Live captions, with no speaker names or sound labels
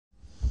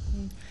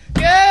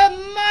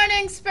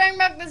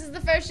Springbrook. This is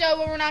the first show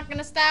where we're not going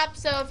to stop,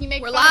 so if you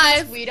make fun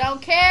live. of us, we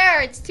don't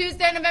care. It's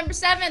Tuesday, November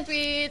 7th.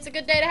 It's a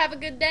good day to have a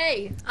good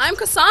day. I'm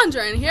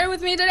Cassandra, and here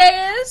with me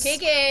today is...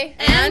 Kiki.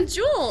 And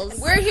Jules.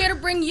 And we're here to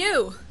bring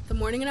you the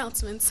morning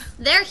announcements.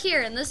 They're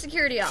here in the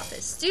security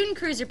office. Student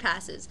cruiser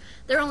passes.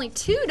 They're only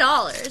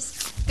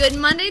 $2. Good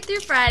Monday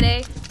through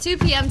Friday, 2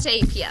 p.m. to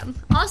 8 p.m.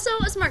 Also,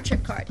 a Smart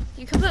Trip card.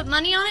 You can put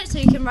money on it so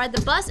you can ride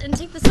the bus and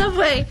take the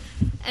subway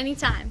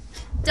anytime.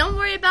 Don't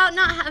worry about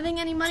not having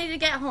any money to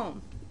get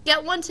home.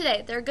 Get one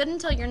today. They're good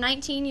until you're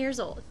 19 years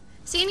old.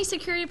 See any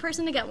security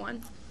person to get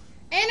one.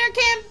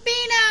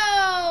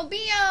 Intercampino!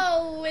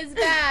 BO is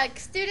back.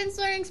 Students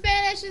learning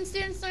Spanish and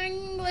students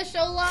learning English.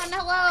 Hola and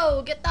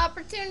hello. Get the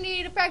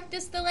opportunity to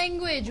practice the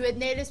language with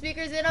native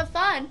speakers in a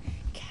fun,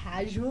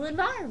 casual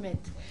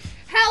environment.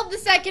 Held the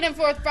second and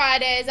fourth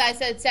Fridays. I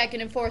said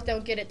second and fourth,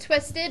 don't get it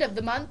twisted, of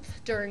the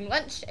month during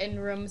lunch in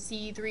room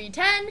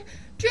C310.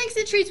 Drinks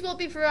and treats will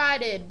be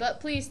provided,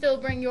 but please still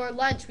bring your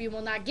lunch. We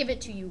will not give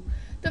it to you.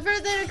 The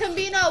first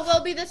Intercampino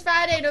will be this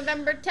Friday,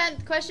 November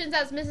 10th. Questions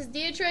ask Mrs.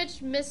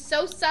 Dietrich, Miss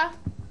Sosa,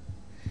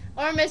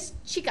 or Miss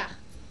Chica.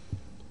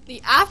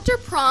 The After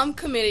Prom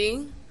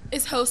Committee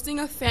is hosting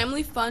a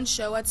family fun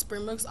show at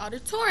Springbrook's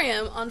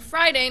Auditorium on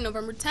Friday,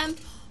 November 10th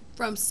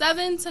from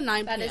 7 to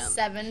 9 p.m. That is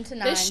 7 to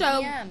 9 This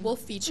show p.m. will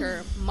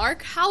feature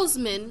Mark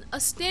Hausman,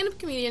 a stand-up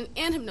comedian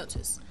and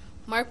hypnotist.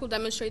 Mark will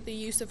demonstrate the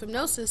use of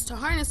hypnosis to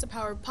harness the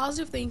power of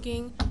positive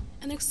thinking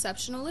and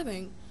exceptional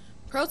living.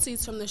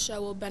 Proceeds from the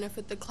show will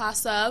benefit the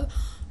class of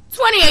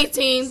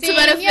 2018 to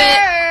benefit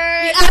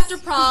the After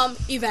Prom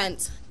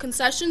event.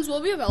 Concessions will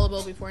be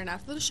available before and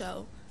after the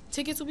show.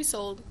 Tickets will be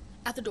sold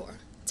at the door.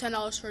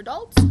 $10 for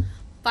adults,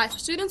 $5 for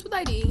students with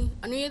ID.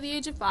 Under the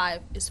age of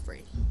 5 is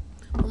free.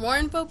 For more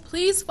info,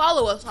 please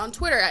follow us on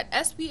Twitter at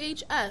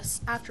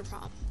SBHS After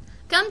Prom.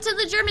 Come to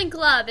the German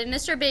Club in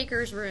Mr.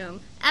 Baker's room,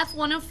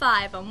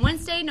 F105, on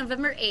Wednesday,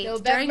 November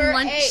 8th,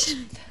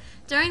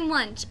 during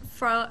lunch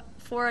for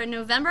a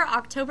November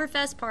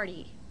Oktoberfest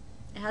party.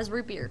 It has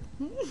root beer.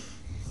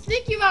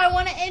 Think you might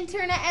want to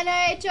intern at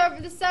NIH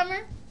over the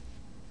summer?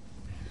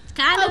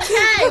 Kind of.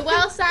 Okay,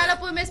 well, sign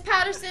up with Miss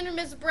Patterson or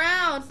Miss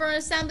Brown for an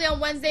assembly on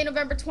Wednesday,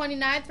 November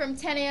 29th from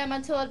 10 a.m.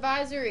 until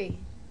advisory.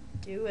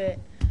 Do it.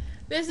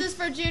 This is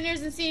for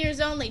juniors and seniors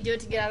only. Do it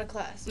to get out of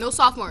class. No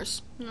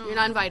sophomores. No. You're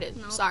not invited.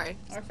 No. Sorry.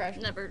 Or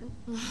freshmen. Never.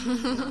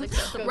 Not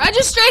acceptable.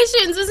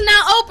 Registrations is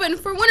now open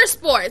for winter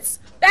sports,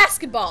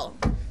 basketball,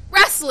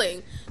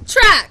 wrestling,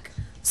 track,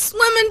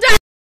 swim and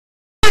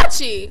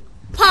dachi,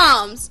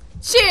 palms,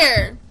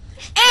 cheer,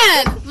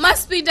 and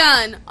must be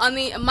done on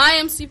the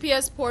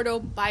MyMCPS portal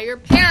by your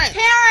parents.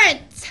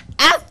 Parents!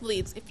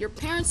 Athletes, if your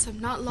parents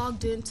have not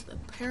logged into the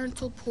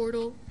parental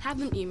portal, have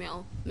them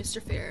email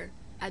Mr. Fair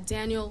at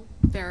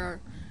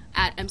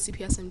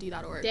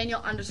danielfair@mcpsmd.org.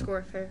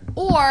 Daniel_Fair.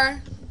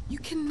 Or you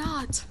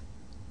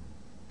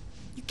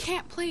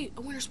can't play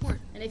a winter sport.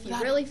 And if you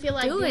really feel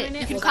like doing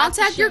it, you can well,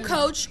 contact your that's a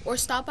shame. coach or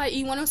stop by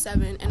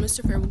E107 and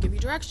Mr. Fair will give you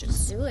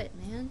directions. Do it,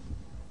 man.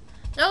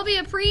 There will be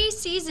a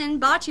pre-season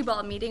bocce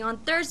ball meeting on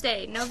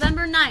Thursday,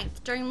 November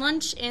 9th, during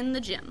lunch in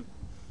the gym.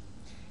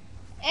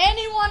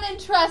 Anyone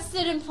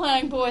interested in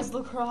playing boys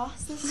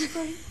lacrosse this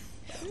spring?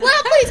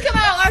 Well, please come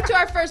out to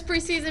our first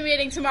preseason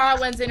meeting tomorrow,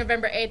 Wednesday,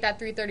 November 8th at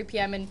 3:30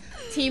 p.m. in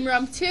Team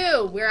Room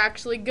 2. We're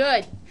actually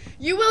good.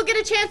 You will get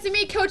a chance to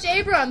meet Coach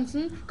Abrams,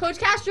 Coach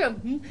Castro,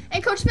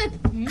 and Coach Smith.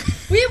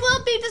 We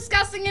will be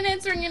discussing and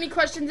answering any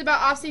questions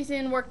about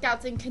off-season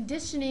workouts and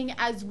conditioning,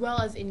 as well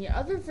as any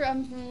other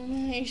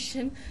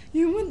information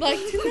you would like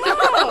to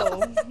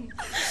know.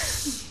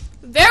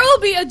 There will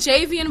be a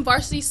JV and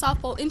varsity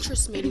softball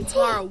interest meeting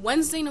tomorrow,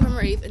 Wednesday,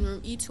 November 8th in room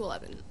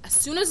E211. As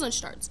soon as lunch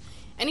starts.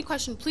 Any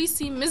question, please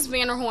see Ms.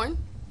 Vanderhorn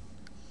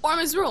or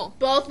Ms. Rule.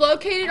 Both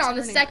located on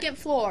the second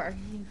floor.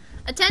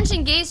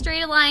 Attention Gay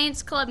Straight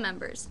Alliance Club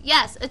members.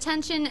 Yes,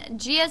 attention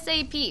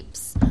GSA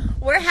peeps.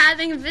 We're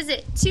having a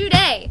visit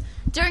today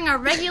during our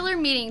regular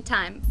meeting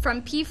time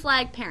from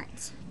PFLAG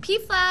Parents.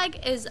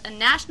 PFLAG is a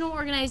national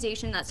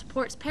organization that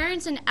supports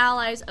parents and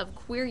allies of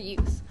queer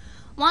youth.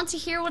 Want to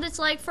hear what it's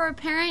like for a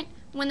parent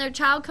when their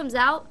child comes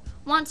out?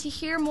 Want to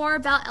hear more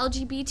about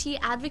LGBT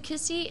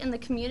advocacy in the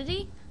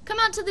community? Come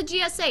out to the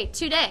GSA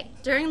today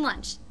during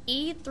lunch,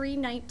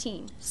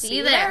 E319. See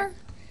you there.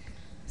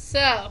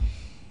 So,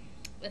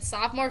 the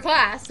sophomore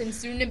class and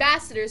student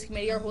ambassadors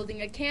committee are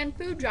holding a canned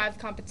food drive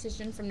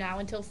competition from now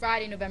until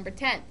Friday, November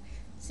 10th.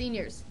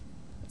 Seniors,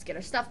 let's get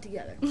our stuff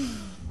together.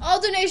 All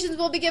donations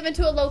will be given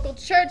to a local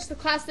church. The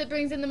class that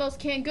brings in the most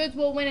canned goods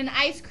will win an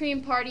ice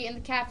cream party in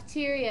the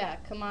cafeteria.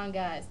 Come on,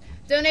 guys.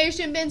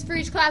 Donation bins for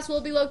each class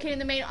will be located in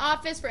the main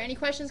office. For any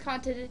questions,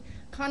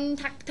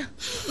 contact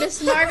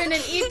Miss Marvin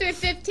and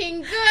E315.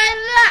 Good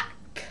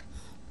luck!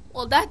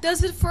 Well, that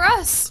does it for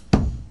us.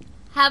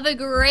 Have a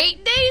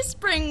great day,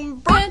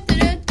 Springbrook. Dun,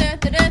 dun, dun,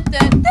 dun, dun,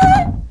 dun,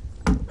 dun.